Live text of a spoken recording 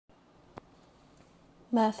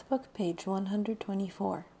Math book, page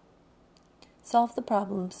 124. Solve the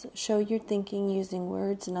problems. Show your thinking using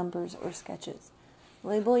words, numbers, or sketches.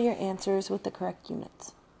 Label your answers with the correct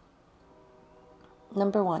units.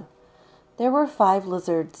 Number 1. There were 5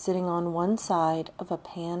 lizards sitting on one side of a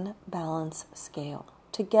pan balance scale.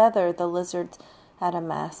 Together, the lizards had a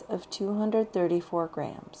mass of 234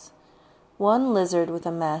 grams. One lizard with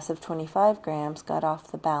a mass of 25 grams got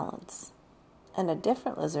off the balance, and a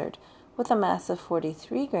different lizard with a mass of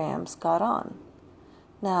 43 grams got on.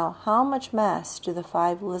 Now, how much mass do the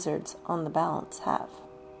 5 lizards on the balance have?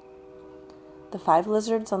 The 5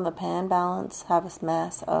 lizards on the pan balance have a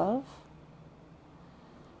mass of...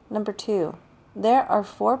 Number 2. There are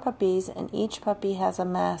 4 puppies, and each puppy has a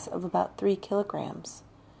mass of about 3 kilograms.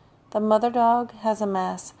 The mother dog has a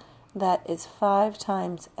mass that is 5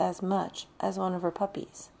 times as much as one of her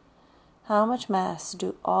puppies. How much mass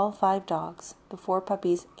do all 5 dogs, the 4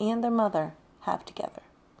 puppies, and their mother have together?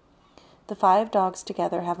 The 5 dogs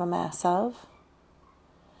together have a mass of...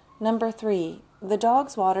 Number 3. The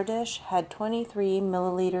dog's water dish had 23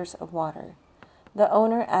 milliliters of water. The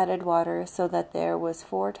owner added water so that there was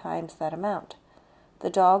 4 times that amount. The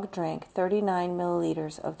dog drank 39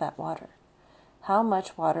 milliliters of that water. How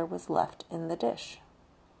much water was left in the dish?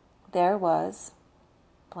 There was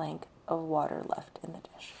blank of water left in the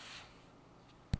dish.